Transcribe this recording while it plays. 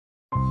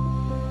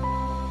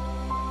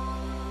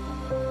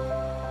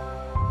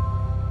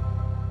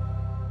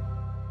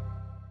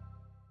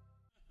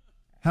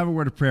Have a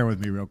word of prayer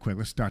with me real quick.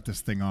 Let's start this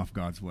thing off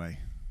God's way.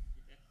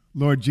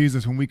 Lord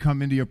Jesus, when we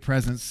come into your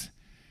presence,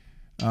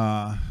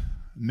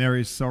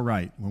 Mary's so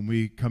right. When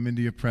we come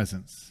into your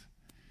presence,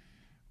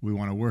 we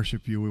want to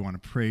worship you. We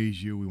want to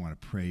praise you. We want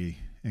to pray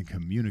and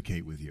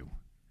communicate with you.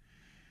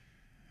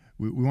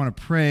 We want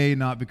to pray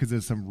not because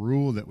there's some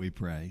rule that we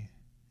pray,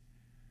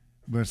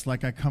 but it's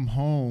like I come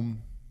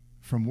home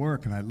from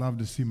work and I love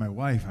to see my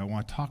wife. I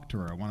want to talk to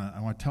her. I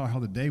want to tell her how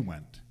the day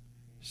went.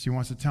 She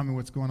wants to tell me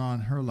what's going on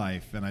in her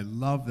life, and I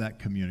love that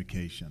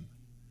communication.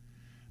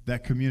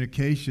 That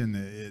communication,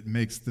 it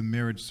makes the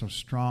marriage so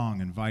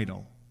strong and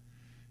vital.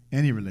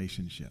 Any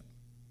relationship.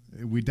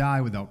 We die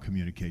without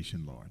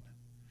communication, Lord.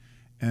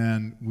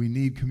 And we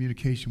need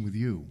communication with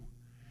you.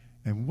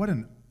 And what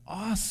an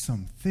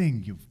awesome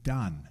thing you've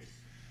done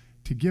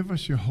to give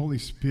us your Holy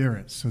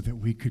Spirit so that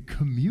we could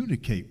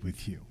communicate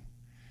with you.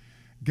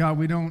 God,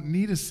 we don't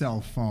need a cell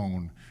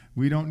phone.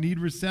 We don't need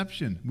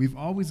reception. We've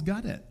always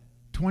got it.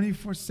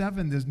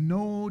 24/7, there's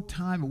no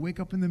time. I wake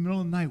up in the middle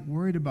of the night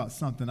worried about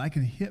something. I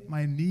can hit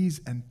my knees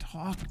and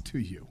talk to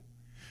you.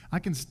 I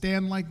can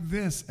stand like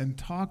this and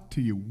talk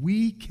to you.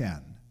 We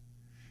can.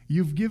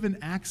 You've given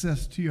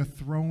access to your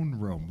throne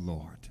room,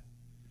 Lord.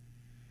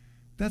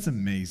 That's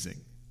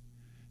amazing.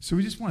 So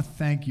we just want to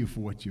thank you for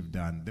what you've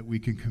done, that we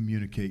can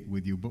communicate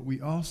with you, but we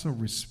also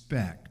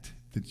respect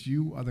that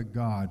you are the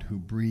God who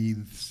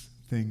breathes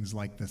things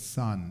like the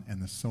sun and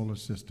the solar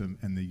system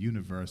and the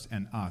universe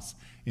and us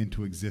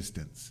into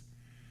existence.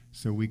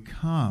 So we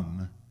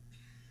come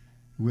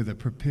with a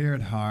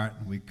prepared heart,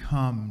 and we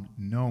come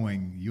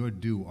knowing your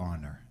due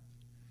honor.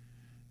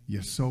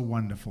 You're so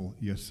wonderful,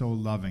 you're so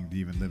loving to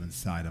even live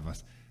inside of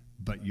us,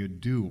 but your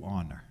due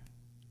honor.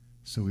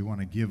 So we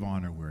want to give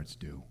honor where it's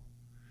due.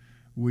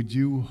 Would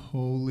you,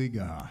 holy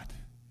God,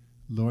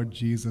 Lord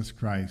Jesus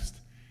Christ,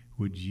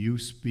 would you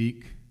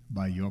speak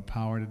by your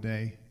power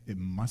today? It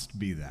must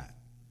be that.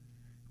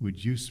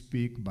 Would you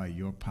speak by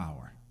your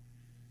power?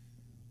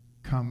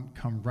 Come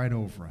right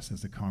over us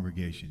as a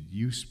congregation.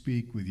 You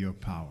speak with your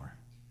power.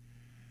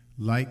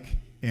 Like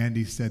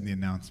Andy said in the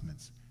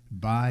announcements,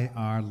 by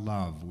our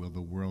love will the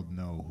world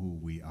know who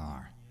we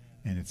are.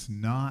 And it's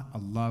not a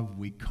love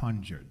we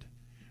conjured.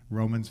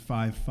 Romans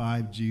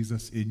 5:5,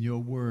 Jesus, in your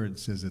word,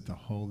 says that the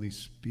Holy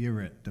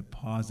Spirit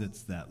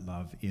deposits that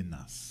love in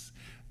us.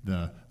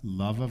 The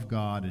love of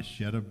God is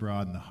shed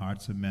abroad in the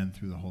hearts of men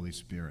through the Holy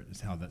Spirit,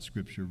 is how that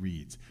scripture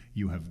reads.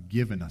 You have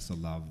given us a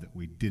love that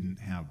we didn't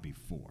have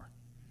before.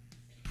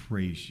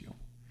 Praise you.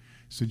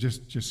 So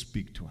just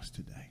speak to us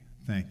today.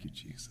 Thank you,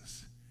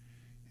 Jesus.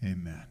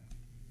 Amen.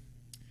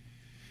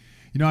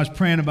 You know, I was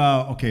praying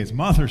about, it's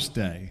Mother's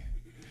Day.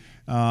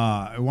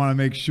 I want to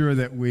make sure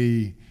that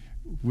we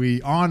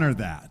honor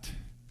that.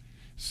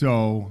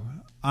 So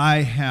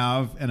I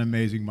have an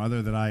amazing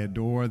mother that I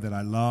adore, that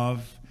I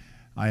love.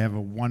 I have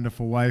a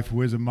wonderful wife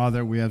who is a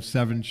mother. We have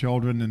 7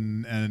 children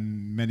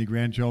and many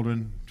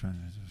grandchildren.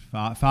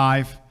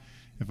 5.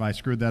 If I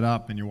screwed that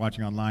up and you're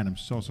watching online, I'm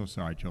so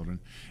sorry,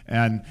 children.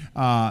 And,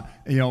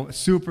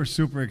 super,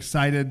 super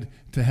excited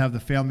to have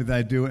the family that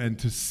I do and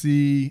to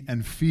see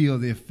and feel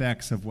the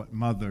effects of what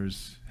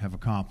mothers have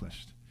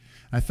accomplished.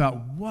 I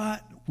thought,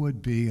 what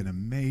would be an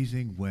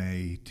amazing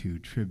way to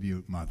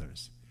tribute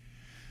mothers?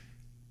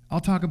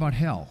 I'll talk about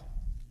hell.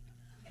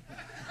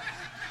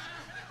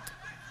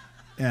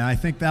 And I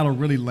think that'll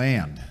really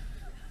land.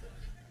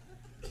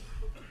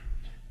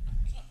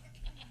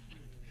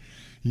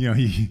 You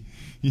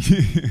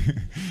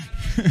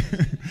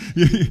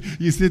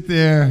sit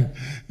there,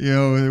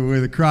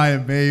 with a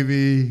crying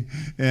baby,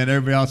 and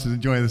everybody else is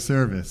enjoying the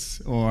service,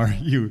 or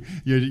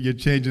you're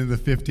changing the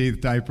 15th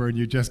diaper, and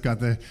you just got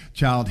the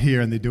child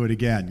here, and they do it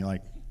again. You're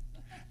like,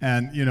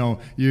 and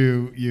you're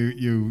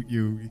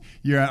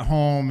at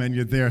home, and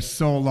you're there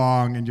so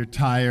long, and you're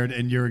tired,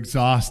 and you're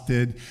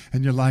exhausted,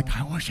 and you're like,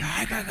 I wish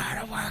I could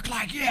go to work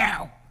like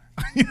you.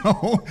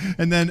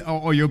 And then,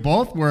 you're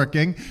both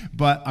working,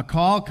 but a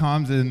call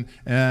comes and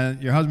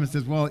your husband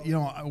says, well,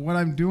 what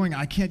I'm doing,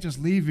 I can't just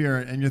leave here.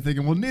 And you're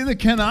thinking, well, neither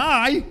can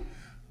I.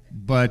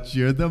 But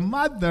you're the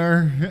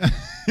mother.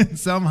 And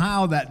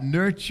somehow that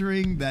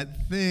nurturing,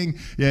 that thing,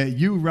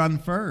 you run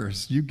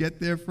first. You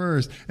get there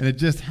first. And it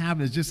just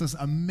happens. It's just this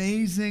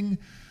amazing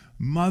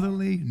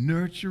motherly,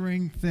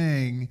 nurturing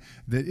thing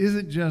that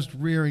isn't just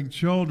rearing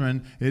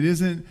children. It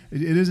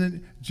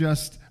isn't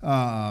just...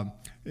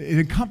 it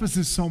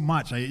encompasses so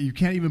much. You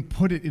can't even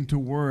put it into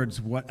words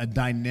what a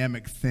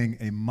dynamic thing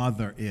a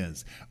mother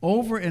is.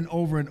 Over and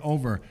over and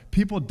over,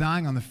 people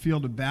dying on the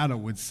field of battle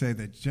would say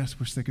they just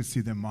wish they could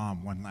see their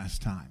mom one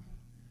last time.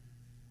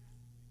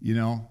 There's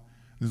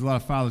a lot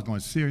of fathers going,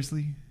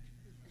 seriously?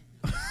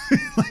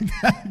 Like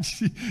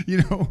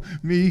that?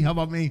 Me, how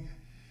about me?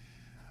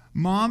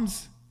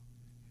 Moms,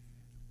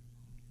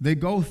 they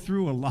go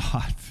through a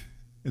lot,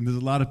 and there's a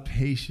lot of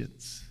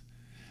patience.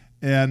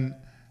 And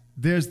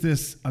there's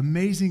this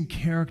amazing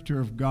character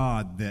of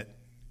God that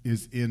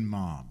is in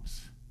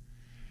moms,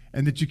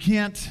 and that you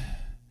can't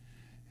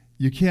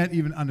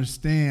even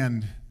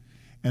understand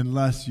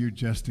unless you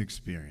just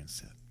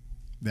experience it.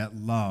 that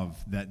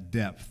love, that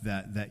depth,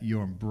 that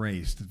you're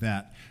embraced,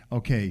 that,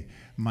 okay,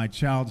 my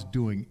child's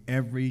doing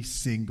every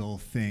single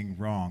thing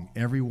wrong.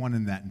 Everyone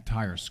in that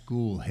entire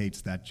school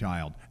hates that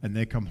child. And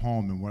they come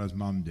home, and what does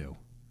mom do?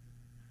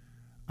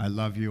 I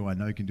love you. I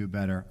know you can do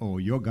better. Oh,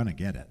 you're going to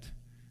get it.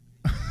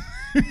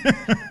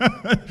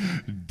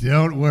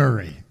 Don't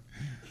worry.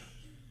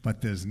 But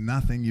there's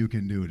nothing you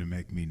can do to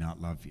make me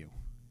not love you.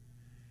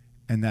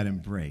 And that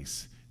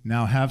embrace.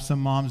 Now, have some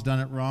moms done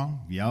it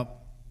wrong? Yep.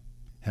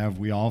 Have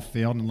we all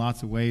failed in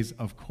lots of ways?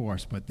 Of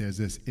course. But there's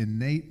this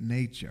innate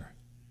nature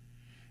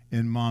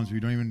in moms. We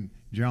don't even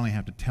generally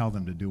have to tell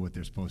them to do what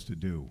they're supposed to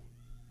do.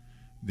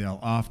 They'll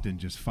often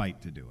just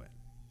fight to do it.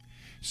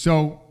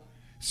 So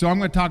I'm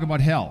going to talk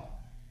about hell.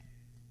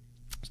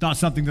 It's not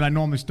something that I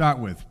normally start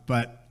with,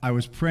 but I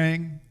was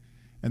praying,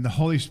 and the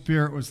Holy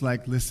Spirit was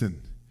like,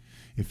 listen,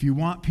 if you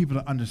want people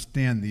to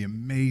understand the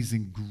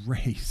amazing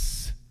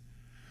grace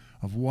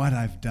of what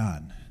I've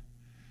done,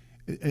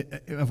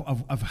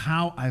 of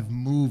how I've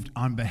moved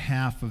on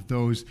behalf of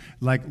those,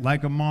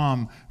 like a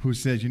mom who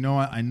says, you know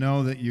what, I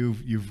know that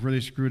you've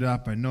really screwed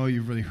up, I know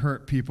you've really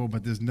hurt people,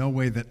 but there's no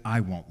way that I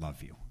won't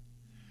love you.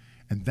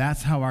 And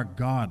that's how our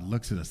God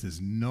looks at us.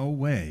 There's no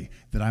way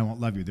that I won't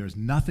love you. There's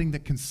nothing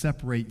that can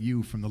separate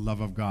you from the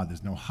love of God.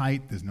 There's no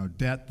height, there's no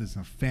depth, there's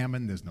no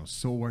famine, there's no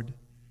sword.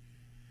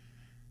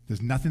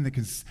 There's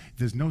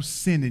no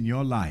sin in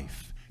your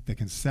life that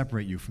can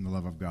separate you from the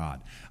love of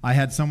God. I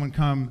had someone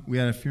come, we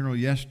had a funeral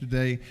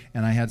yesterday,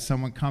 and I had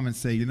someone come and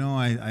say, you know,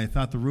 I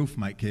thought the roof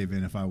might cave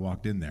in if I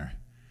walked in there.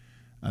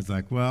 I was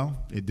like,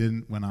 well, it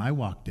didn't when I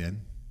walked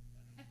in.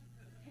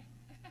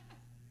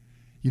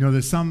 You know,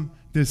 there's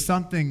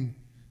something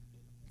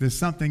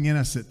in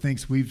us that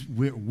thinks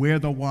we're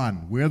the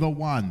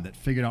one that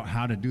figured out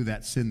how to do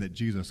that sin that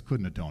Jesus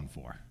couldn't atone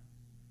for.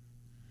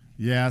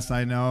 Yes,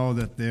 I know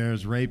that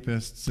there's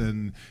rapists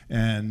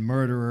and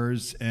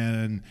murderers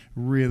and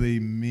really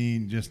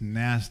mean, just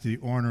nasty,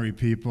 ornery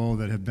people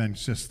that have been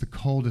just the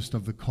coldest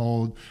of the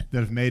cold that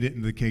have made it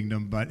into the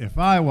kingdom. But if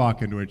I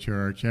walk into a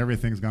church,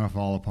 everything's going to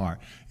fall apart.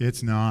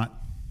 It's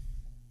not.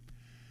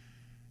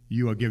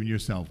 You are giving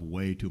yourself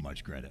way too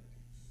much credit.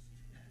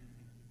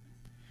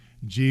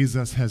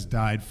 Jesus has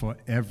died for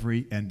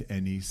every and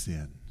any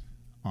sin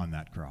on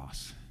that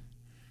cross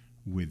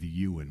with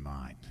you in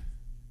mind.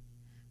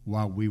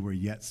 While we were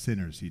yet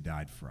sinners, he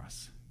died for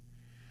us.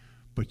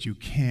 But you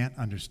can't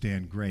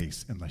understand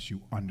grace unless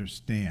you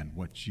understand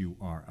what you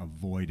are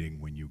avoiding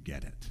when you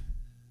get it.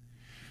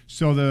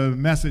 So the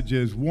message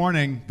is,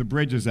 warning, the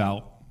bridge is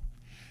out.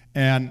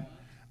 And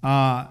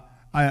right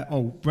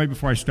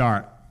before I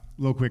start,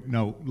 little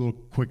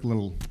quick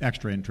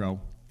extra intro.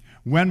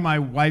 When my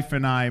wife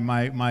and I,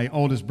 my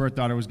oldest birth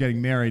daughter, was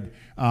getting married,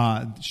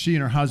 she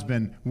and her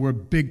husband were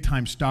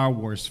big-time Star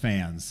Wars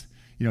fans.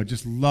 You know,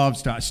 just love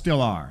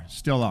still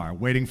are,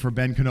 waiting for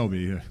Ben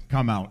Kenobi to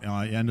come out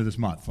end of this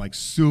month. Like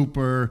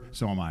super,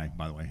 so am I,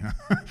 by the way,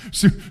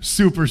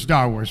 super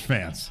Star Wars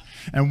fans.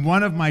 And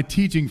one of my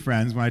teaching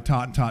friends, when I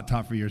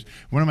taught for years,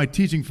 one of my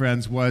teaching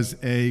friends was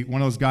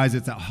one of those guys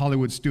that's at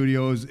Hollywood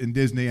Studios in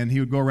Disney, and he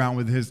would go around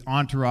with his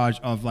entourage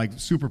of like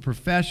super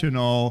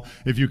professional,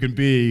 if you can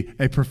be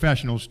a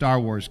professional Star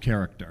Wars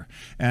character.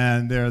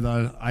 And they're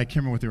I can't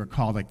remember what they were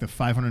called, like the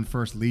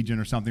 501st Legion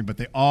or something, but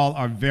they all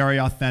are very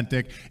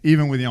authentic,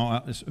 even with,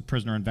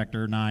 Prisoner in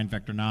Vector 9,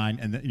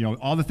 and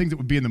all the things that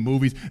would be in the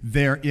movies,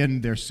 they're in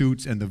their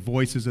suits, and the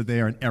voices are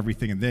there and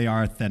everything, and they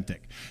are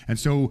authentic. And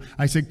so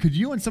I said, could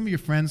you and some of your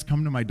friends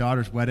come to my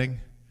daughter's wedding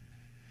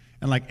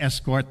and like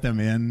escort them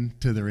in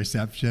to the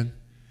reception?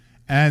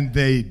 And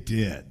they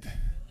did.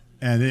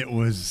 And it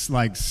was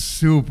like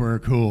super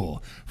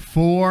cool.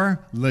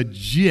 4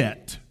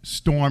 legit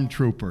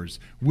stormtroopers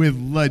with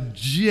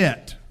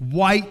legit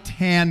white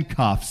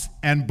handcuffs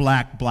and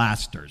black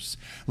blasters.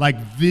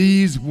 Like,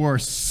 these were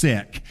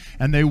sick.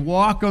 And they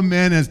walk them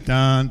in as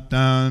dun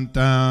dun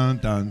dun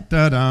dun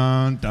dun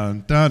dun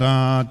dun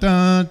dun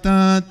dun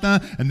dun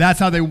dun, and that's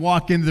how they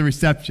walk into the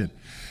reception.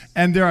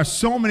 And there are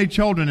so many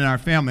children in our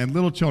family, and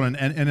little children,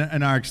 and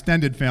in our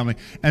extended family,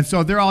 and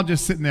so they're all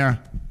just sitting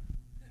there.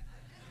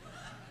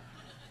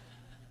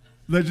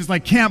 They're just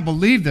like, can't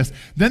believe this.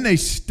 Then they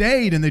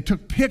stayed and they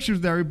took pictures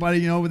of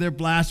everybody, with their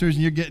blasters,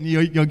 and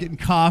you're getting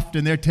cuffed,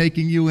 and they're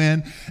taking you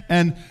in.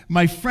 And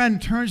my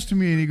friend turns to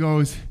me and he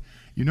goes,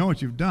 "You know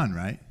what you've done,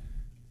 right?"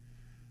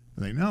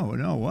 I'm like,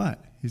 no,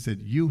 what? He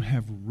said, "You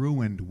have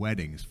ruined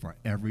weddings for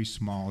every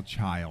small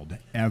child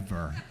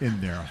ever in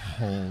their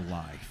whole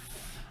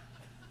life."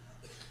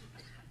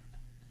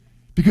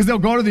 Because they'll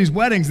go to these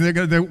weddings and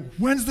they're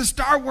when's the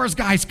Star Wars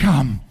guys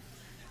come?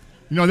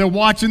 They're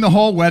watching the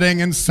whole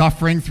wedding and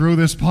suffering through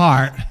this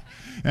part.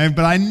 But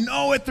I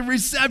know at the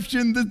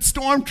reception the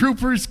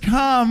stormtroopers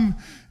come,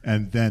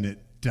 and then it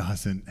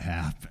doesn't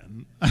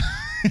happen.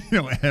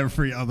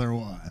 Every other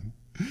one.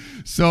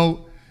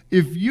 So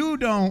if you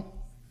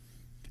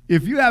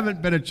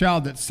haven't been a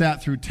child that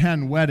sat through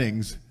 10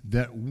 weddings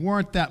that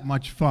weren't that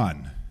much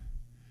fun,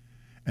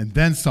 and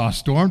then saw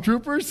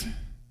stormtroopers,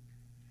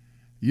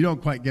 you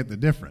don't quite get the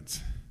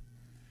difference.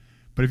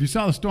 But if you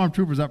saw the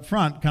stormtroopers up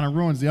front, kind of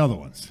ruins the other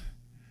ones.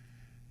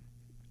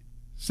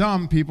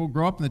 Some people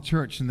grow up in the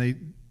church and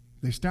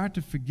they start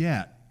to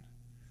forget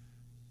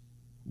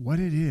what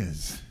it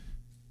is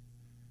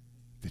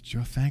that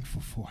you're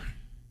thankful for.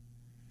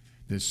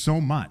 There's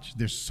so much.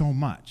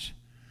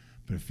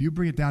 But if you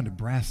bring it down to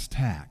brass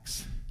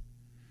tacks,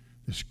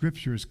 the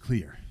scripture is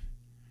clear.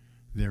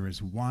 There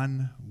is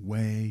one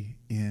way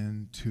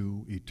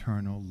into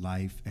eternal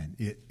life, and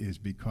it is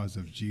because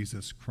of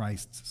Jesus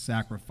Christ's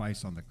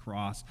sacrifice on the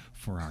cross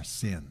for our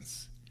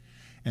sins.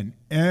 And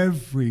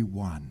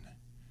everyone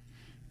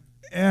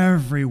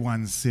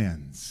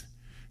sins.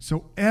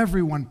 So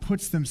everyone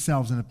puts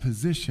themselves in a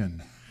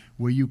position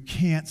where you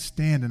can't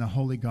stand in a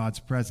holy God's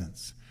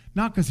presence.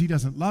 Not because he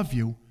doesn't love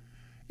you.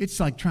 It's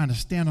like trying to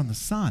stand on the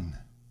sun.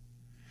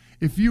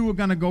 If you were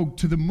going to go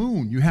to the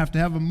moon, you have to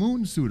have a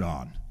moon suit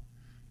on,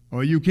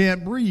 or you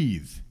can't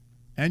breathe.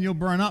 And you'll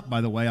burn up,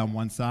 by the way, on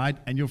one side,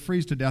 and you'll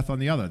freeze to death on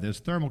the other. There's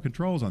thermal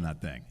controls on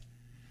that thing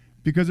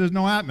because there's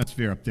no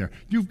atmosphere up there.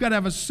 You've got to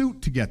have a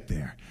suit to get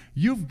there.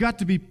 You've got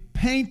to be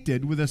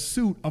painted with a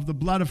suit of the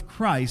blood of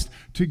Christ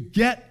to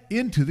get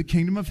into the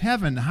kingdom of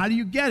heaven. How do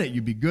you get it?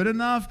 You be good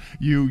enough?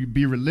 You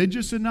be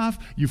religious enough?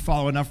 You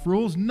follow enough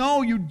rules?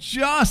 No, you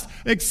just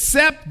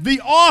accept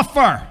the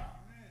offer.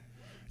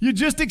 You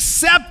just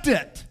accept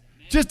it.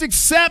 Just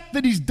accept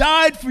that he's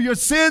died for your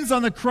sins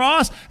on the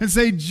cross and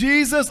say,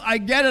 Jesus, I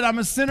get it. I'm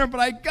a sinner, but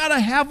I got to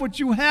have what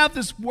you have.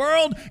 This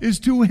world is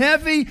too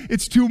heavy.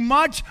 It's too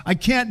much. I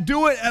can't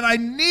do it, and I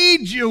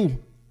need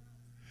you.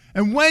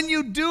 And when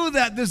you do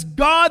that, this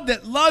God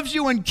that loves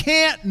you and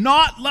can't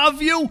not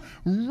love you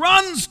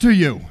runs to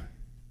you.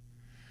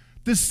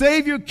 The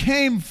Savior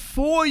came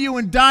for you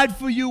and died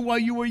for you while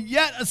you were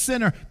yet a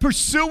sinner,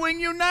 pursuing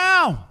you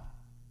now,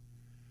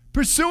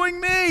 pursuing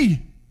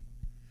me.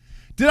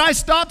 Did I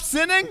stop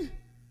sinning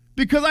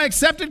because I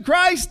accepted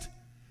Christ?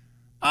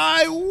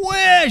 I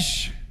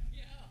wish.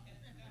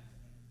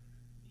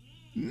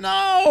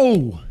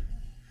 No.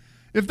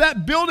 If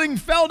that building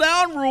fell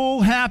down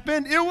rule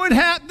happened,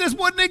 this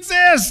wouldn't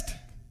exist.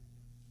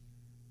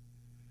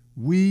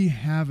 We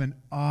have an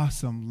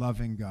awesome,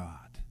 loving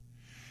God,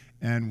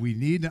 and we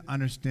need to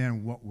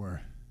understand what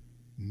we're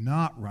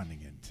not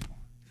running into.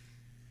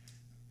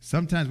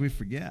 Sometimes we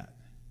forget.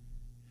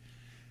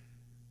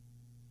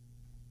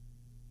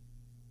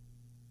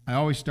 I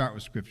always start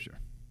with Scripture.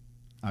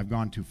 I've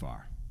gone too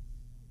far.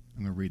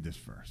 I'm going to read this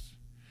verse.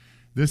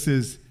 This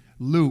is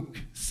Luke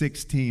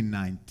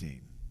 16:19.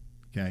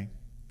 Okay?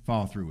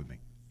 Follow through with me.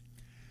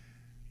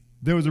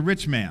 There was a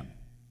rich man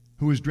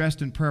who was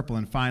dressed in purple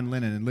and fine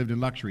linen and lived in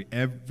luxury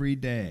every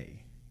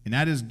day. And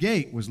at his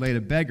gate was laid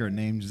a beggar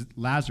named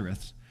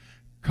Lazarus,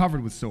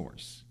 covered with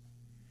sores,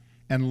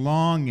 and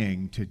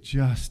longing to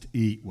just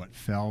eat what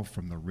fell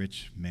from the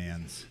rich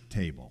man's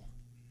table.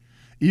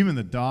 Even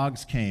the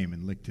dogs came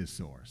and licked his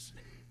sores.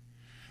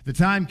 The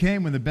time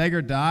came when the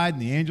beggar died,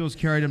 and the angels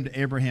carried him to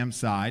Abraham's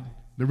side.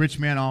 The rich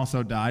man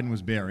also died and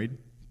was buried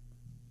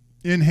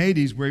in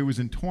Hades, where he was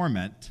in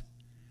torment,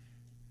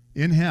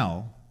 in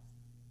hell,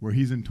 where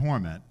he's in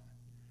torment,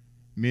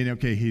 meaning,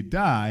 okay, he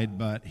died,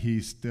 but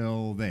he's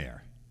still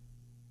there.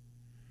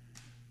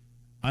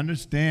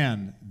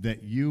 Understand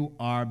that you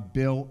are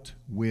built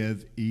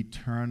with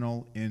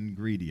eternal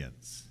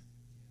ingredients.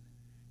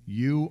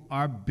 You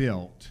are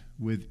built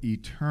with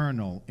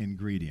eternal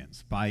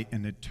ingredients by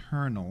an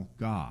eternal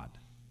God.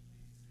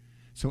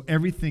 So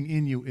everything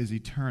in you is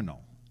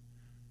eternal.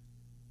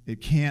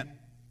 It can't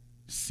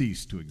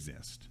cease to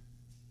exist.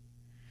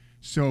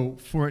 So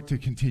for it to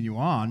continue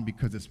on,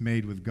 because it's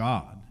made with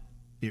God,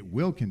 it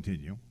will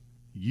continue.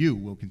 You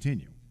will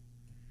continue.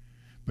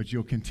 But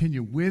you'll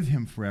continue with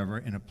him forever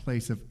in a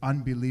place of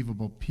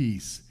unbelievable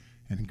peace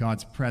and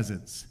God's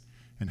presence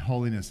and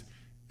holiness.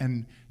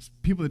 And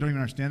people that don't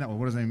even understand that, well,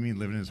 what does that mean,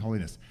 living in his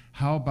holiness?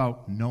 How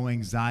about no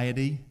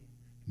anxiety,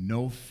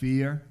 no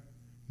fear,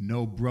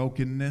 no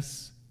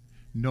brokenness,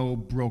 no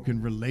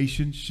broken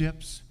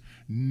relationships,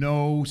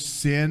 no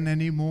sin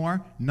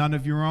anymore, none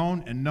of your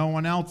own and no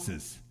one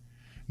else's.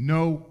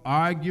 No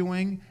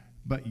arguing,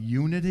 but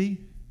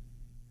unity.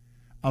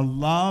 A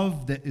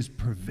love that is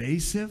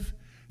pervasive.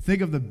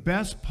 Think of the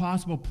best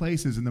possible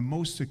places and the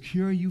most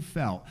secure you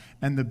felt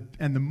and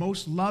the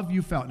most love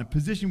you felt in a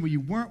position where you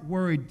weren't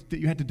worried that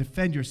you had to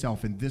defend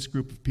yourself in this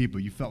group of people.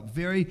 You felt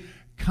very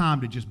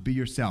calm to just be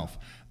yourself.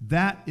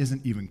 That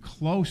isn't even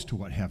close to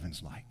what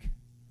heaven's like.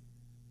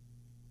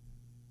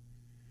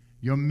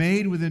 You're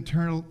made with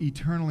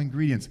eternal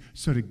ingredients.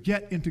 So to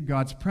get into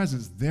God's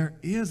presence, there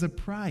is a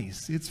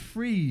price. It's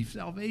free.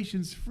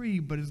 Salvation's free,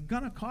 but it's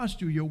going to cost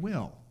you your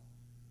will.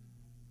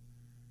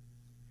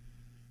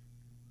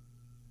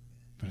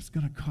 But it's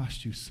going to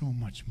cost you so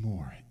much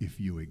more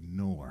if you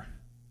ignore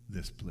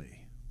this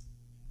plea.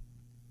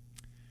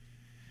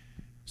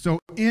 So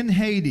in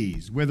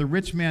Hades, where the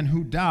rich man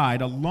who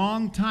died a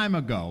long time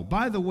ago,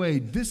 by the way,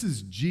 this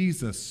is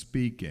Jesus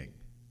speaking.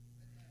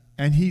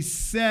 And he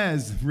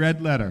says,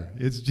 red letter,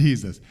 it's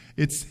Jesus.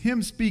 It's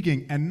him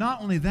speaking. And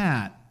not only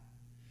that,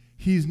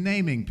 he's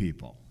naming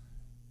people.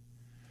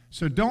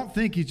 So don't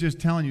think he's just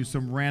telling you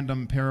some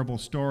random parable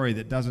story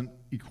that doesn't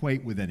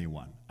equate with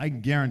anyone. I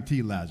can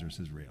guarantee Lazarus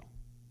is real.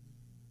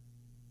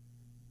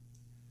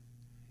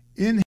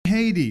 In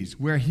Hades,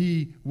 where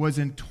he was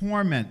in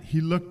torment,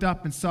 he looked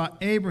up and saw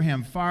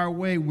Abraham far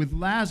away with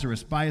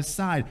Lazarus by his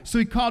side. So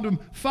he called to him,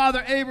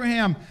 Father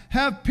Abraham,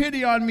 have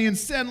pity on me and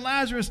send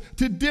Lazarus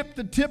to dip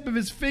the tip of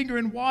his finger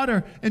in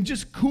water and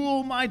just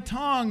cool my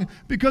tongue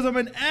because I'm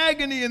in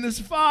agony in this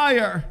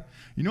fire.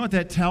 You know what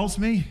that tells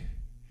me?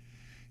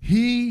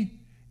 He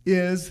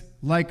is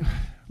like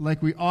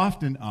we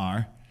often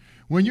are.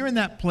 When you're in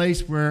that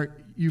place where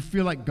you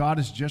feel like God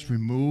is just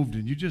removed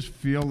and you just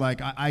feel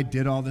like I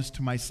did all this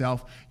to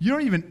myself, you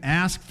don't even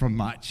ask for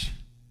much.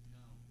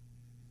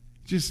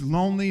 Just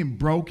lonely and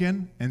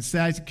broken and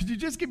sad. Could you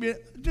just give me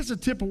just a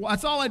tip of water?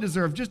 That's all I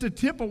deserve, just a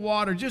tip of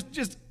water.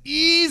 Just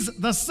ease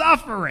the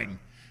suffering.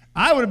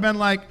 I would have been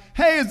like,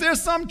 hey, is there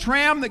some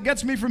tram that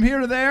gets me from here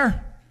to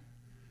there?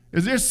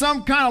 Is there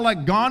some kind of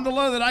like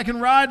gondola that I can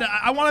ride?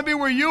 I want to be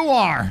where you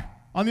are,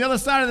 on the other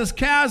side of this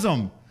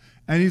chasm.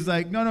 And he's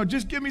like, no,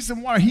 just give me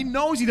some water. He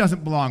knows he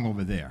doesn't belong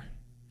over there.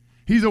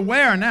 He's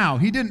aware now.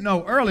 He didn't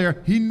know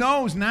earlier. He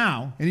knows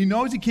now, and he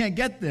knows he can't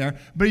get there.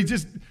 But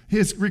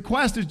his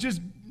request is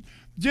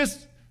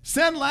just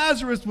send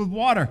Lazarus with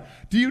water.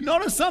 Do you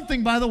notice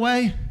something, by the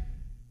way?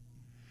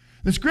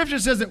 The scripture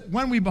says that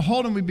when we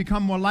behold him, we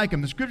become more like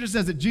him. The scripture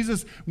says that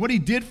Jesus, what he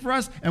did for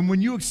us, and when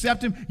you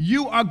accept him,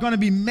 you are going to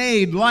be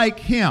made like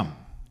him.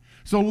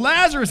 So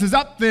Lazarus is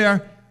up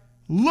there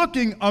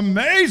looking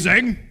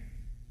amazing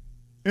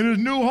in his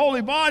new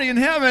holy body in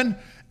heaven,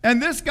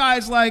 and this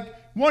guy's like,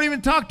 won't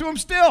even talk to him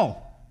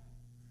still.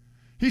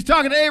 He's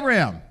talking to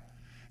Abraham.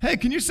 Hey,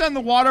 can you send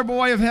the water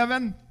boy of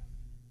heaven,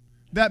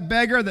 that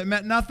beggar that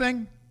meant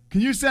nothing?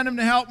 Can you send him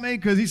to help me?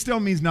 Because he still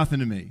means nothing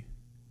to me.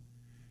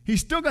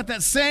 He's still got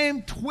that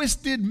same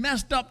twisted,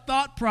 messed up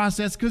thought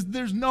process because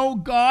there's no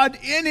God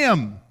in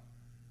him.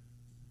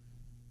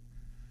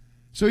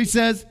 So he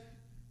says,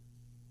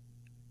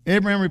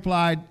 Abraham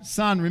replied,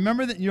 Son,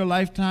 remember that in your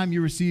lifetime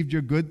you received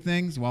your good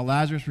things while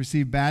Lazarus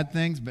received bad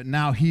things, but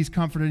now he's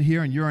comforted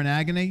here and you're in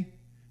agony?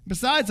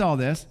 Besides all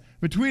this,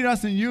 between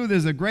us and you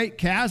there's a great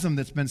chasm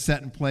that's been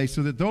set in place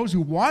so that those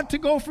who want to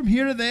go from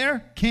here to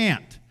there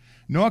can't,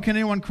 nor can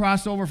anyone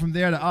cross over from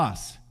there to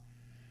us.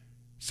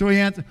 So he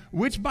answered,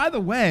 which, by the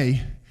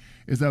way,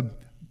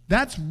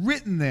 that's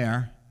written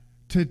there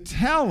to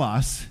tell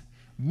us,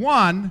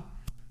 one,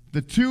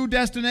 the two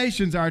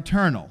destinations are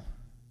eternal.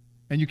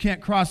 And you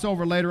can't cross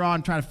over later on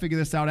and try to figure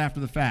this out after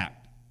the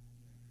fact.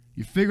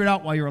 You figure it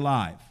out while you're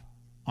alive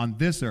on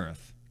this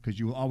earth, because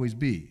you will always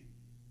be.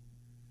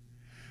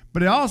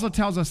 But it also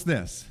tells us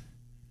this.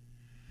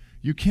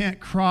 You can't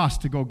cross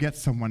to go get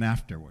someone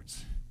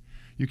afterwards.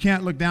 You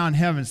can't look down in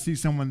heaven and see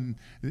someone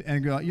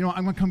and go,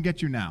 I'm going to come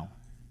get you now.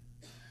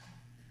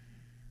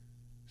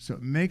 So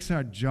it makes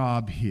our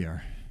job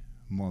here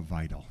more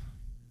vital.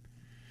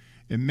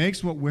 It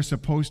makes what we're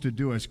supposed to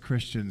do as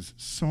Christians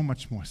so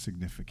much more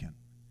significant.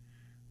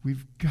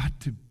 We've got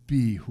to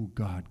be who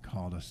God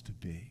called us to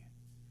be.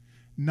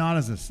 Not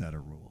as a set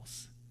of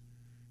rules.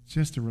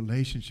 Just a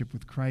relationship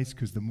with Christ,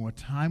 because the more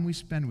time we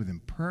spend with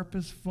him,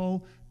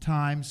 purposeful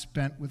time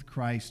spent with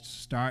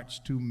Christ starts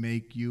to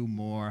make you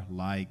more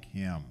like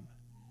him.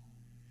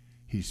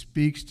 He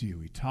speaks to you.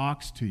 He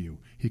talks to you.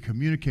 He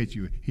communicates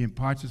to you. He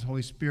imparts his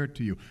Holy Spirit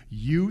to you.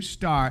 You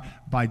start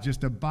by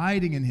just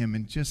abiding in him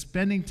and just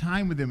spending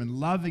time with him and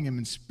loving him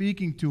and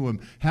speaking to him,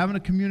 having a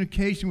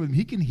communication with him.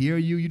 He can hear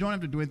you. You don't have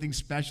to do anything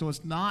special.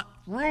 It's not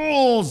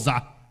rules.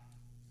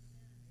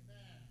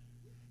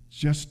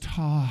 Just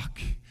talk,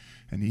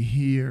 and he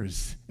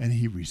hears, and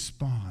he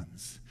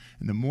responds.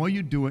 And the more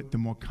you do it, the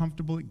more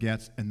comfortable it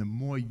gets, and the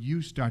more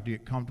you start to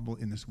get comfortable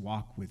in this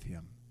walk with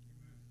him.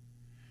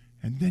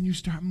 And then you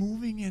start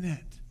moving in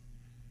it.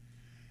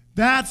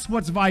 That's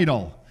what's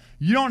vital.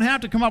 You don't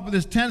have to come up with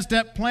this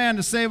 10-step plan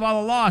to save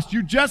all the lost.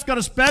 You just got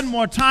to spend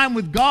more time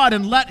with God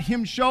and let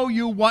him show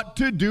you what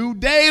to do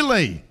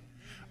daily.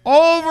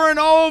 Over and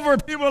over,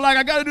 people are like,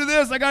 I got to do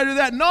this, I got to do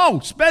that. No,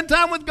 spend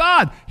time with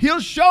God.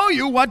 He'll show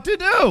you what to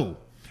do.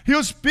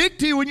 He'll speak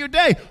to you in your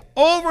day.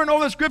 Over and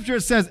over the scripture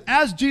it says,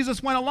 as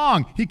Jesus went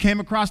along, he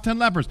came across 10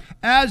 lepers.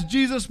 As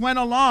Jesus went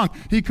along,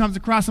 he comes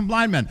across some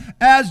blind men.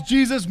 As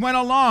Jesus went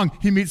along,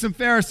 he meets some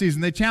Pharisees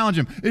and they challenge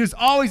him. It is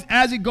always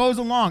as he goes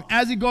along.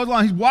 As he goes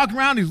along, he's walking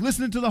around, he's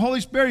listening to the Holy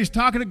Spirit, he's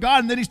talking to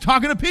God, and then he's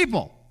talking to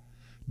people.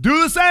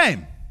 Do the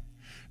same.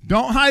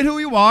 Don't hide who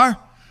you are,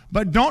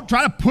 but don't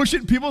try to push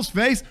it in people's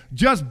face.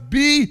 Just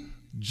be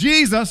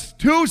Jesus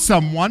to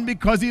someone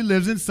because he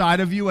lives inside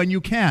of you and you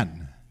can.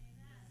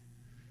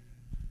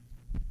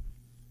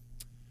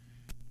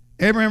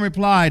 Abraham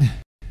replied,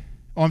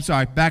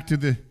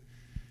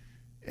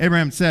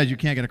 Abraham said, you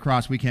can't get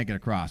across, we can't get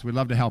across. We'd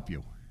love to help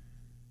you.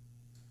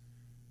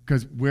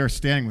 Because we're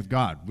standing with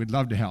God. We'd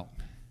love to help.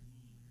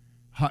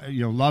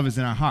 Love is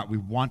in our heart. We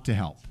want to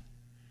help.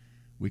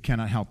 We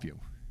cannot help you.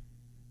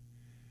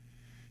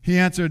 He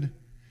answered,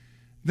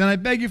 then I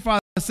beg you,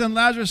 Father, send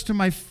Lazarus to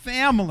my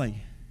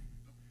family.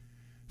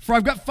 For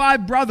I've got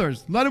 5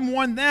 brothers. Let him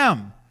warn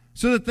them,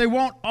 so that they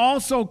won't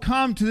also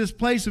come to this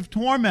place of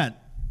torment.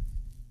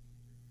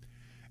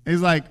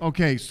 He's like,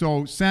 okay,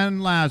 so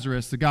send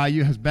Lazarus, the guy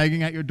you was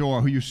begging at your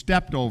door, who you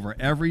stepped over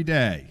every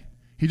day.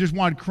 He just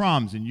wanted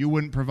crumbs, and you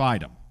wouldn't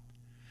provide him.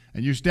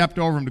 And you stepped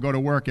over him to go to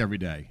work every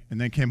day,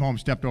 and then came home,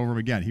 stepped over him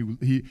again.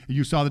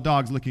 You saw the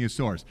dogs licking his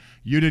sores.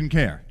 You didn't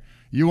care.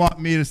 You want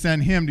me to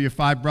send him to your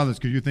 5 brothers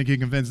because you think he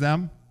convinced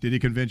them? Did he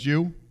convince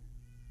you?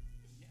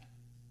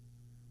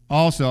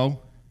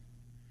 Also,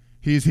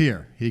 he's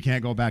here. He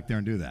can't go back there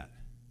and do that.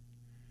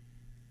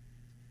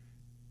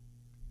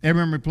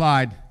 Abraham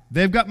replied,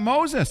 they've got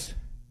Moses.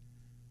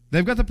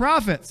 They've got the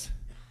prophets.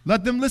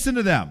 Let them listen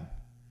to them.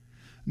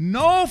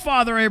 No,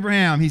 Father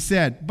Abraham, he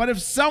said, but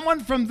if someone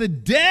from the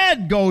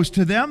dead goes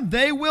to them,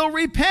 they will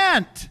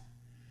repent.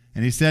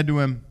 And he said to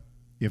him,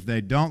 if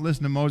they don't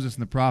listen to Moses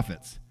and the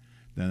prophets,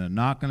 then they're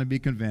not going to be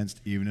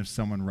convinced even if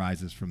someone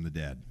rises from the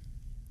dead.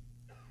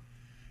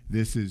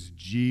 This is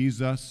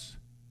Jesus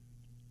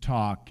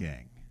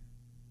talking.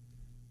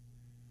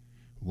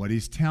 What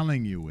he's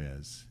telling you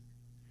is,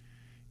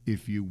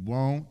 if you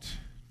won't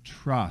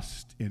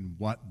trust in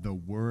what the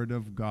Word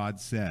of God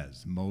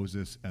says,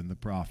 Moses and the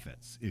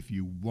prophets, if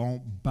you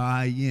won't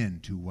buy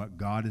into what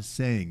God is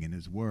saying in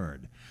his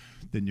Word,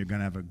 then you're going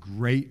to have a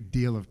great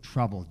deal of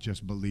trouble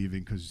just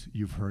believing because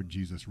you've heard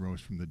Jesus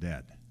rose from the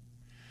dead.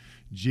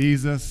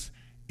 Jesus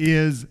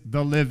is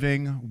the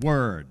living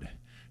Word.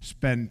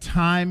 Spend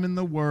time in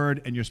the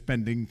Word, and you're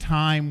spending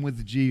time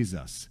with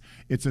Jesus.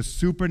 It's a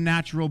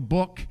supernatural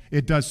book.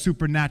 It does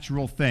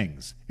supernatural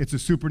things. It's a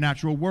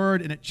supernatural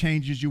word, and it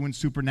changes you in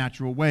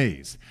supernatural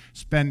ways.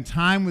 Spend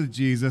time with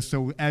Jesus,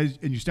 and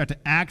you start to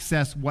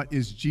access what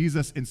is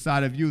Jesus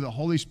inside of you, the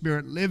Holy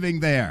Spirit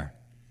living there.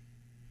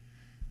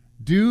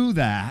 Do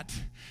that,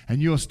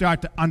 and you'll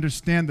start to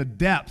understand the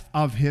depth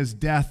of his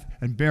death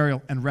and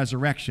burial and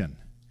resurrection.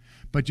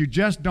 But you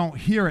just don't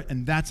hear it,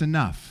 and that's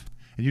enough.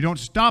 And you don't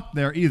stop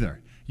there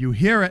either. You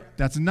hear it,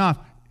 that's enough.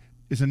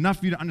 It's enough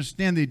for you to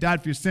understand that he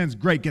died for your sins.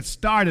 Great, get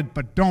started,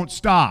 but don't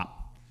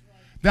stop.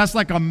 That's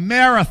like a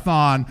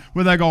marathon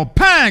where they go,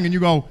 pang, and you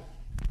go,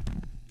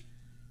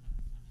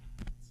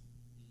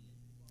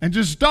 and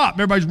just stop.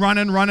 Everybody's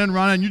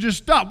running. You just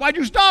stop. Why'd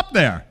you stop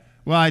there?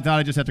 Well, I thought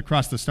I just had to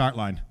cross the start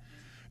line.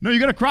 No, you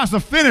got to cross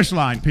the finish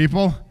line,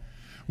 people.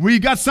 We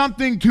got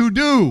something to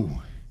do.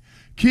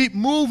 Keep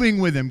moving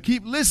with him.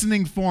 Keep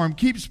listening for him.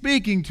 Keep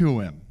speaking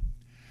to him.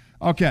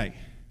 Okay.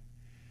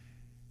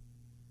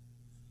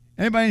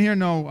 Anybody in here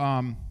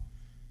know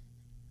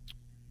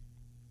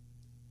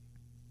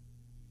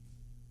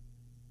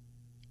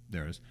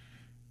there is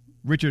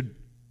Richard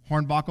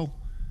Hornbuckle?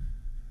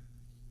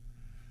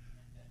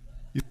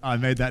 I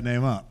made that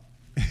name up.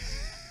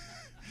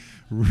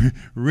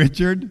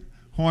 Richard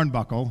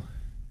Hornbuckle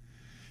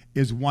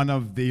is one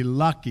of the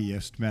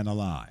luckiest men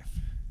alive.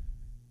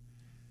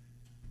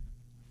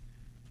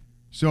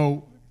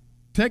 So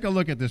take a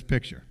look at this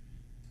picture,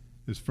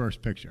 this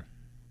first picture.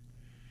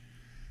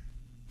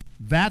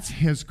 That's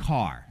his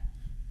car.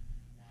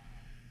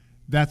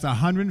 That's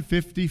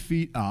 150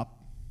 feet up.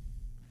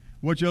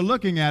 What you're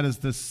looking at is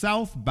the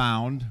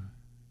southbound,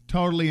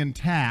 totally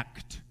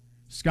intact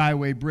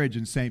Skyway Bridge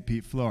in St.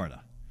 Pete,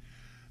 Florida.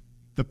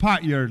 The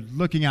part you're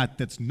looking at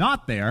that's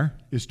not there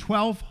is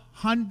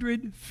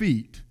 1,200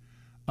 feet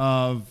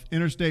of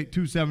Interstate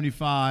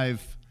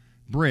 275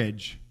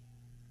 bridge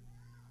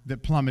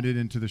that plummeted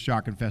into the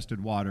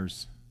shark-infested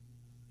waters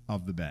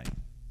of the bay.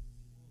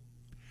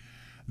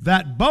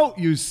 That boat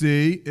you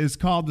see is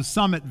called the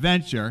Summit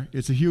Venture.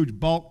 It's a huge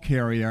bulk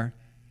carrier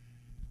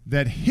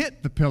that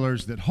hit the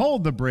pillars that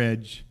hold the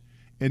bridge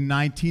in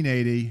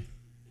 1980,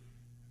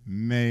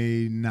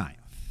 May 9th.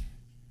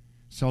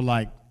 So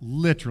like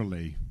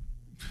literally,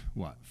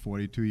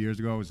 42 years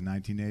ago? It was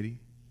 1980.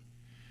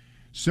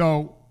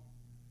 So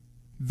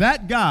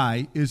that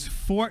guy is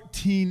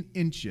 14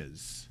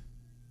 inches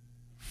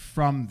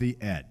from the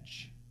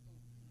edge.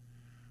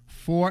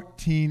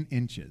 14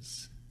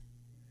 inches.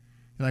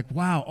 You're like,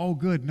 wow, oh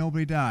good,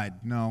 nobody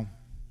died. No,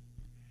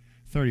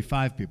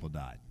 35 people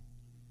died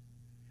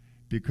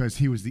because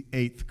he was the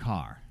 8th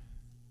car.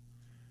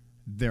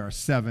 There are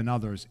 7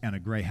 others and a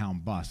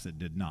Greyhound bus that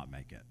did not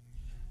make it.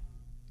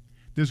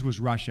 This was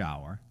rush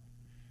hour.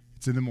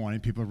 It's in the morning.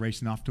 People are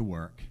racing off to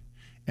work.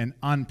 An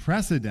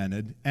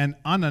unprecedented and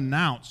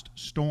unannounced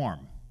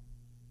storm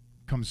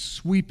comes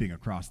sweeping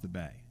across the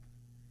bay.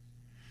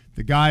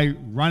 The guy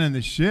running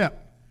the ship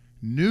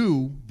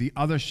knew the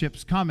other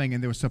ship's coming,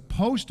 and there was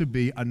supposed to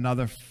be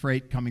another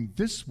freight coming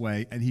this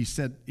way, and he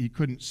said he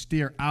couldn't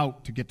steer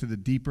out to get to the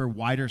deeper,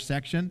 wider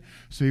section,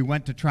 so he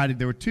went to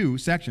there were 2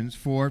 sections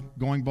for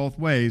going both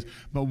ways,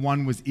 but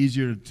one was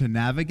easier to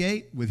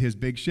navigate with his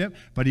big ship,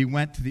 but he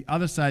went to the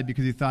other side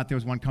because he thought there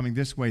was one coming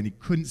this way, and he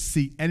couldn't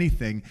see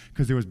anything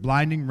because there was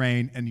blinding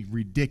rain and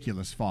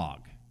ridiculous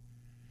fog.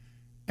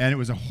 And it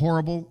was a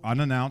horrible,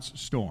 unannounced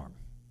storm.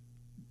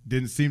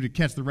 Didn't seem to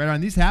catch the radar.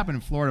 And these happen in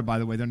Florida, by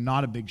the way. They're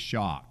not a big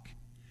shock.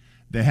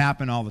 They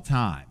happen all the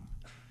time.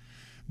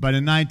 But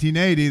in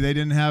 1980, they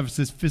didn't have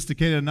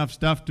sophisticated enough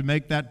stuff to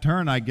make that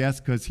turn, I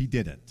guess, because he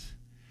didn't.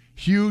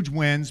 huge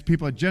winds.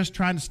 People are just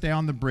trying to stay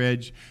on the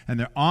bridge, and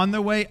they're on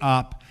their way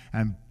up,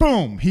 and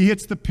boom, he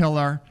hits the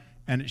pillar,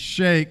 and it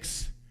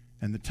shakes,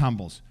 and it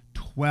tumbles.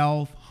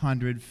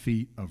 1,200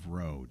 feet of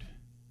road.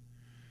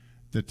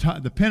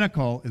 The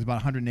pinnacle is about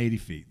 180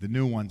 feet. The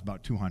new one's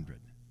about 200.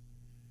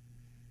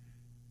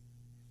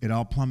 It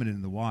all plummeted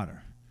in the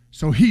water.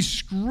 So he's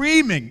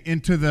screaming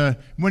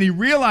when he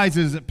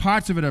realizes that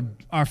parts of it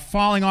are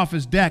falling off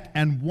his deck,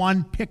 and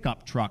one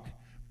pickup truck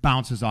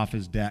bounces off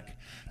his deck.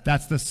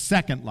 That's the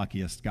second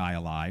luckiest guy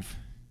alive,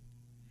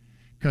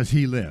 because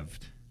he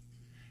lived.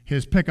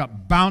 His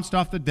pickup bounced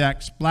off the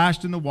deck,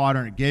 splashed in the water,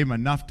 and it gave him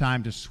enough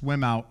time to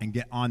swim out and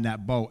get on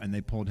that boat, and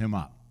they pulled him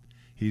up.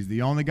 He's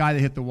the only guy that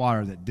hit the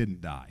water that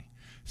didn't die.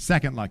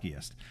 Second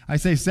luckiest. I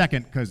say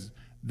second because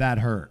that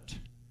hurt.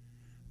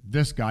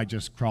 This guy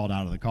just crawled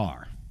out of the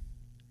car.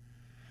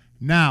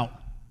 Now,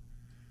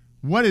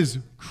 what is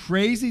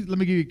crazy? Can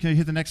you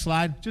hit the next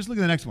slide? Just look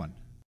at the next one.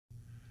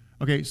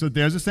 Okay, so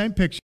there's the same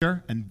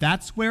picture, and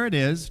that's where it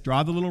is.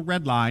 Draw the little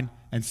red line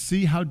and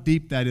see how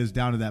deep that is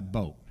down to that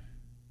boat.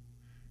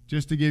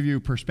 Just to give you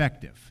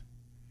perspective.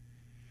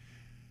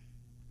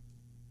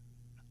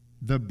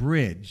 The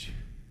bridge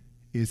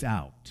is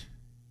out.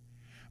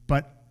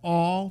 But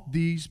all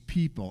these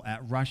people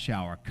at rush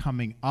hour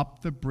coming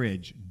up the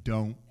bridge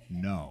don't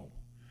know.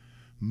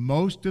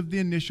 Most of the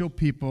initial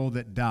people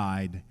that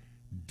died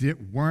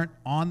weren't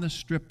on the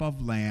strip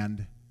of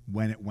land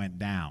when it went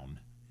down.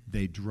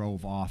 They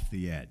drove off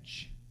the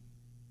edge.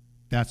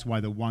 That's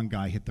why the one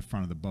guy hit the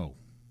front of the boat.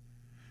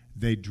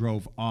 They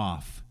drove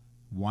off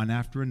one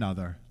after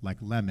another like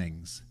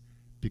lemmings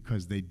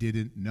because they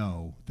didn't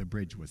know the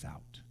bridge was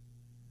out.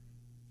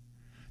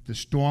 The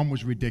storm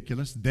was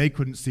ridiculous. They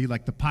couldn't see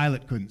like the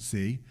pilot couldn't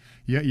see.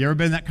 You ever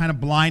been in that kind of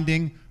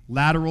blinding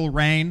lateral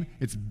rain?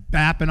 It's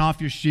bapping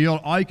off your shield.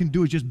 All you can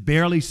do is just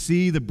barely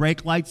see the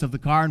brake lights of the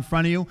car in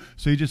front of you,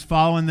 so you're just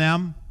following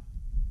them.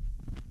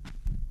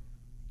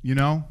 You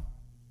know?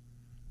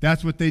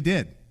 That's what they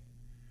did.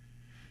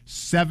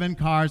 7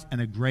 cars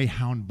and a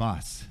Greyhound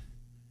bus.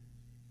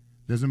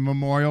 There's a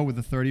memorial with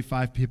the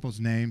 35 people's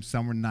names.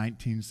 Some were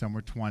 19, some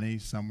were 20,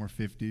 some were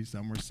 50,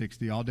 some were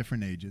 60, all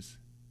different ages.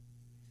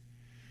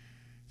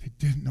 They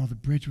didn't know the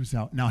bridge was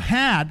out. Now,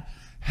 had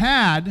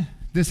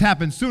this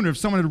happened sooner, if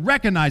someone had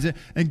recognized it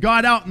and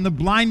got out in the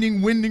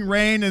blinding, winding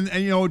rain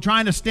and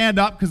trying to stand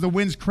up because the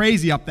wind's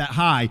crazy up that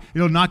high,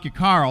 it'll knock your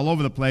car all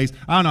over the place.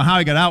 I don't know how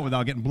he got out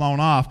without getting blown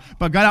off,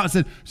 but got out and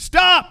said,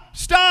 "Stop,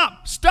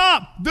 stop,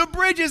 stop, the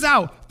bridge is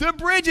out, the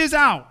bridge is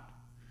out."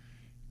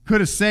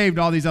 Could have saved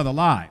all these other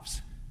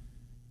lives.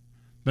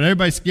 But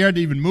everybody's scared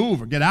to even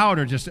move or get out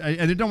and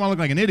they don't want to look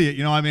like an idiot.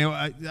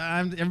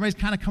 Everybody's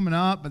kind of coming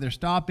up, but they're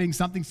stopping.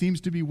 Something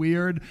seems to be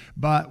weird,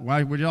 but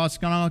we're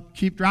just going to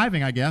keep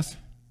driving, I guess.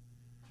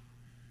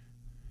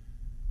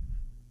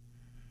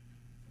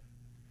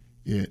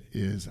 It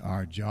is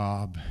our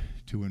job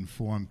to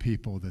inform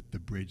people that the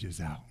bridge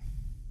is out.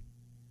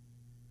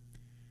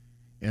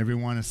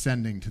 Everyone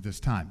ascending to this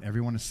time.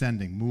 Everyone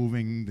ascending,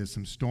 moving. There's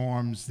some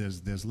storms.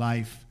 There's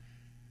life.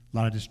 A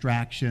lot of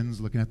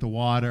distractions, looking at the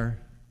water.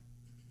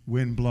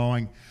 Wind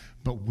blowing,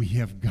 but we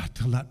have got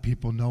to let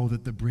people know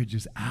that the bridge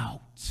is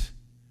out.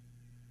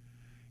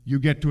 You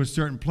get to a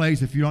certain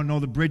place, if you don't know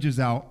the bridge is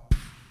out,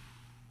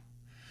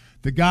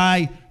 the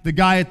guy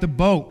at the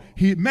boat,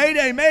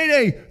 Mayday,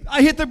 Mayday,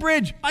 I hit the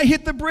bridge.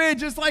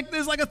 It's like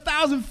there's like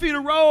 1,000 feet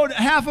of road,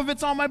 half of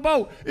it's on my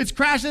boat. It's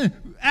crashing,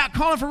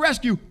 calling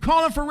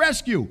for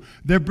rescue.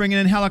 They're bringing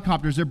in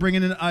helicopters, they're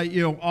bringing in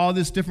all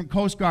this different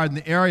Coast Guard in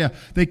the area.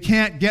 They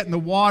can't get in the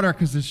water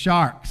because of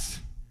sharks.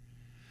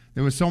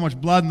 There was so much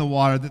blood in the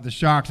water that the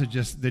sharks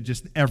they're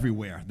just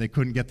everywhere. They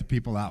couldn't get the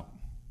people out.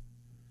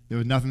 There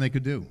was nothing they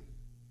could do.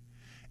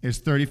 It's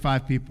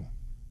 35 people.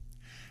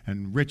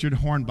 And Richard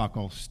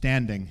Hornbuckle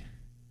standing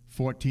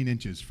 14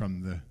 inches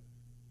from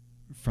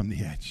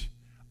the edge.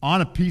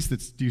 On a piece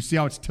do you see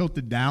how it's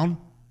tilted down?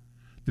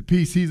 The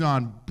piece he's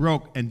on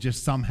broke and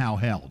just somehow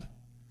held.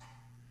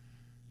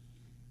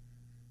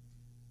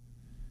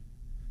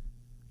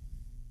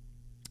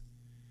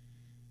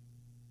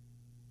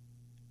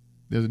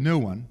 There's a new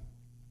one.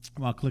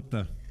 I'll click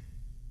the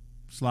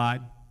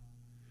slide.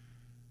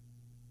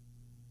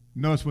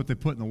 Notice what they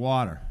put in the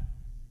water.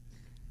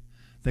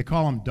 They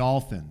call them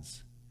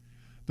dolphins.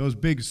 Those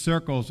big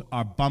circles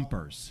are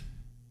bumpers.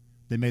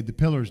 They made the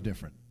pillars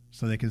different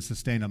so they can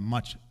sustain a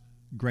much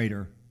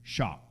greater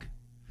shock.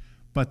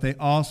 But they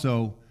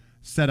also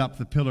set up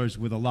the pillars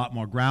with a lot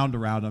more ground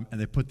around them,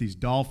 and they put these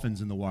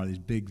dolphins in the water, these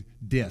big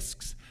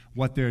discs.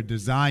 What they're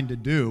designed to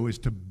do is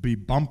to be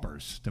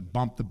bumpers, to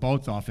bump the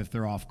boats off if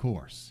they're off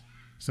course,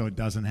 so it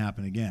doesn't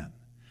happen again.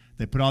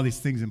 They put all these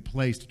things in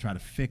place to try to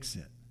fix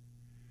it.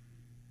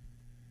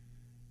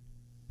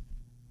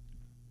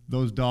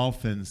 Those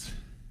dolphins,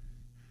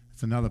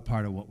 it's another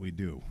part of what we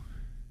do.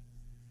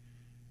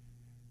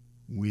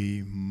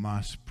 We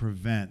must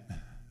prevent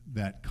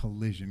that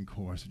collision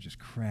course of just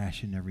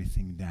crashing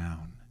everything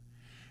down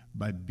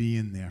by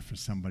being there for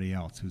somebody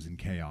else who's in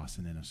chaos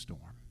and in a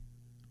storm.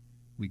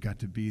 We got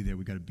to be there.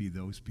 We got to be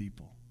those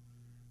people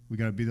We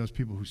got to be those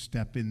people who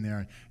step in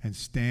there and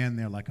stand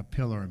there like a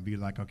pillar and be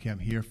like, okay, I'm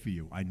here for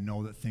you. I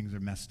know that things are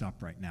messed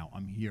up right now.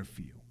 I'm here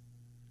for you.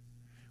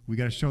 We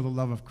got to show the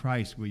love of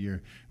Christ where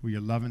you're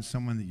loving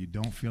someone that you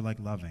don't feel like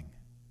loving.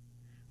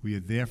 Where you're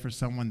there for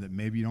someone that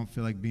maybe you don't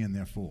feel like being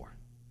there for.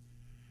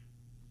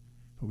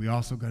 But we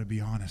also got to be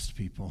honest,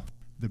 people.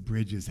 The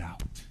bridge is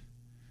out.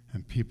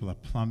 And people are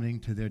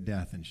plummeting to their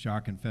death in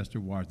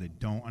shark-infested waters. They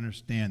don't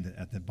understand that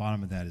at the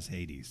bottom of that is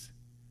Hades.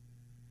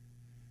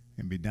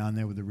 And be down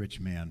there with the rich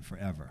man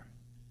forever.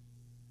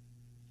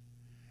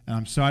 And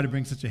I'm sorry to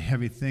bring such a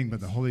heavy thing,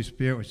 but the Holy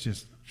Spirit was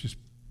just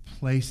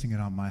placing it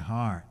on my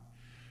heart.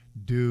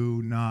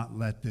 Do not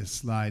let this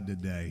slide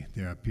today.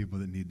 There are people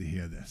that need to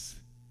hear this.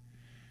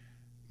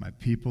 My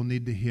people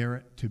need to hear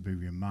it to be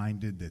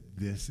reminded that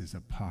this is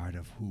a part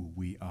of who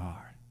we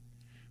are.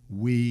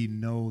 We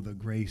know the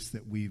grace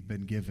that we've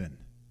been given.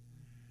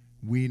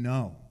 We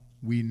know.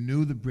 We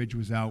knew the bridge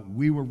was out.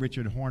 We were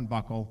Richard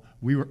Hornbuckle.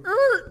 We were,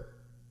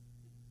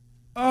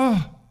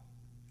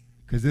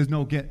 because there's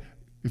no get.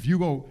 If you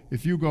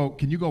go,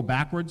 can you go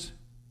backwards?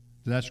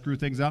 Does that screw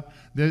things up?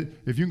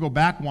 If you can go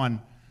back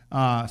one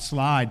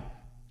slide,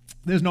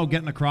 there's no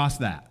getting across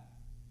that.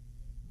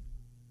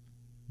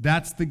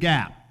 That's the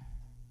gap.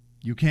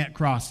 You can't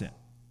cross it.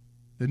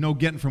 There's no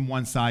getting from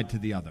one side to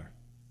the other.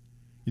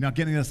 You're not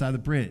getting the other side of the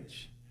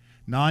bridge.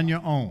 Not on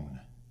your own.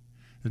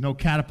 There's no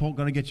catapult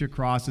going to get you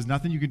across. There's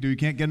nothing you can do. You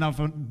can't get enough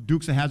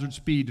Dukes of Hazzard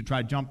speed to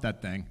try to jump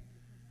that thing.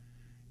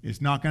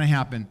 It's not going to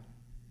happen.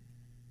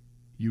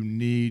 You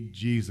need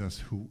Jesus,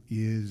 who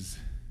is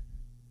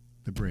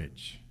the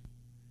bridge.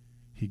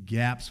 He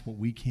gaps what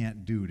we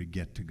can't do to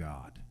get to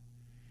God.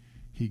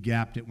 He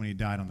gapped it when he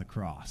died on the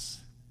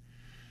cross.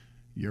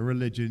 Your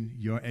religion,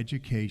 your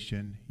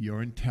education,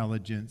 your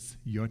intelligence,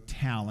 your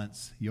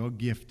talents, your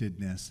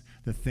giftedness,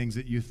 the things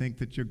that you think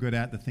that you're good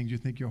at, the things you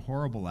think you're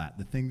horrible at,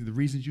 the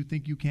reasons you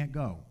think you can't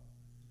go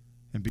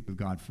and be with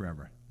God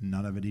forever.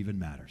 None of it even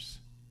matters.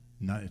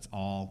 It's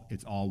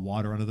all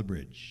water under the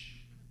bridge.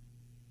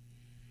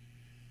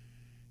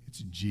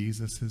 It's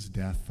Jesus'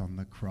 death on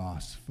the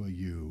cross for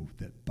you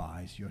that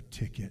buys your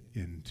ticket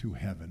into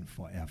heaven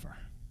forever.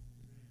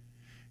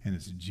 And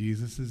it's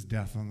Jesus'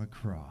 death on the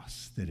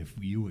cross that if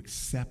you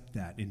accept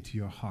that into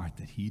your heart,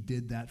 that he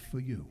did that for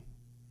you,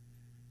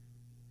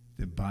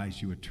 that buys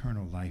you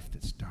eternal life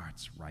that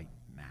starts right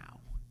now.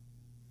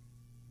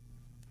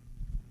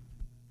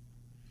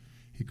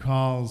 He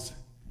calls,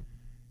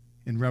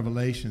 in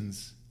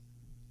Revelations,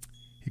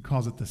 he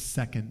calls it the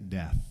second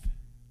death.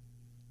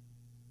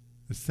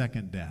 The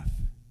second death.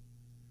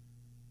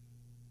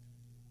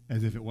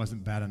 As if it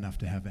wasn't bad enough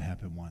to have it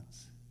happen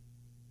once.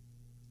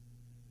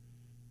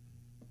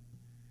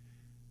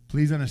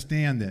 Please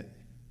understand that,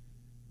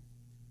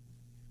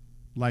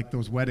 like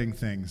those wedding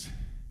things,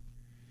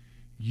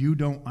 you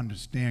don't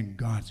understand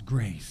God's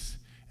grace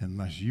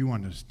unless you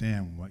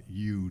understand what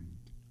you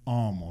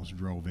almost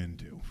drove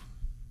into.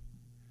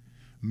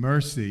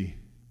 Mercy,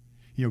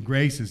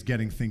 grace is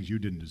getting things you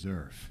didn't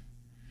deserve.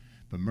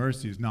 But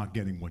mercy is not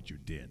getting what you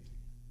did.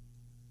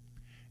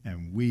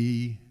 And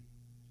we,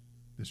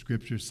 the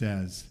scripture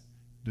says,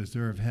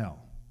 deserve hell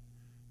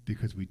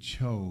because we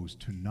chose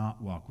to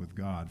not walk with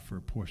God for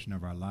a portion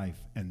of our life,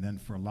 and then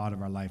for a lot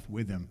of our life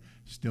with him,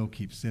 still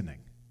keep sinning.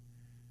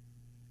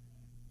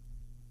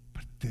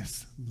 But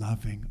this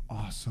loving,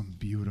 awesome,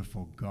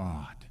 beautiful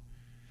God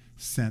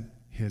sent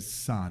his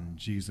Son,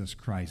 Jesus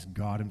Christ,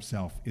 God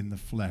himself in the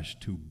flesh,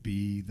 to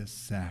be the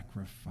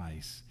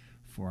sacrifice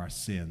for our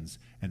sins.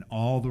 And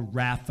all the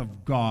wrath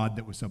of God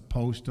that was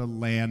supposed to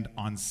land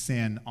on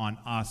sin, on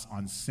us,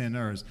 on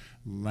sinners,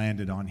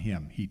 landed on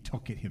him. He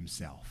took it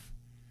himself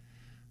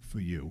for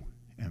you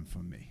and for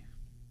me.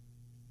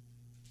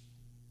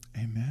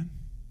 Amen?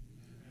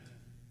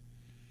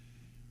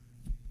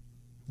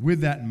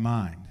 With that in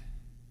mind,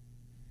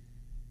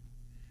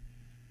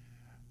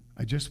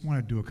 I just want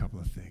to do a couple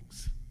of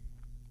things.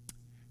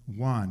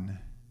 One,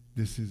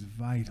 this is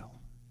vital.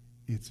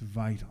 It's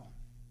vital.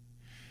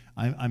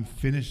 I'm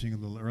finishing a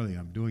little early.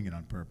 I'm doing it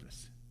on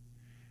purpose.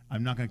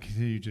 I'm not going to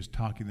continue just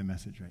talking the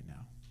message right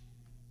now.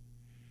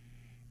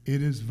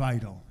 It is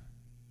vital.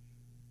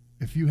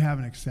 If you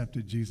haven't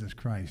accepted Jesus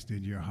Christ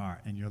in your heart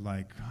and you're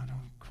like, I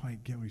don't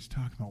quite get what he's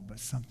talking about, but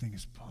something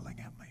is pulling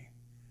at me.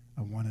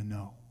 I want to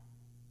know.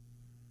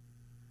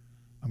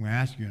 I'm going to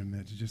ask you in a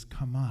minute to just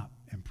come up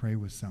and pray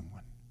with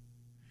someone.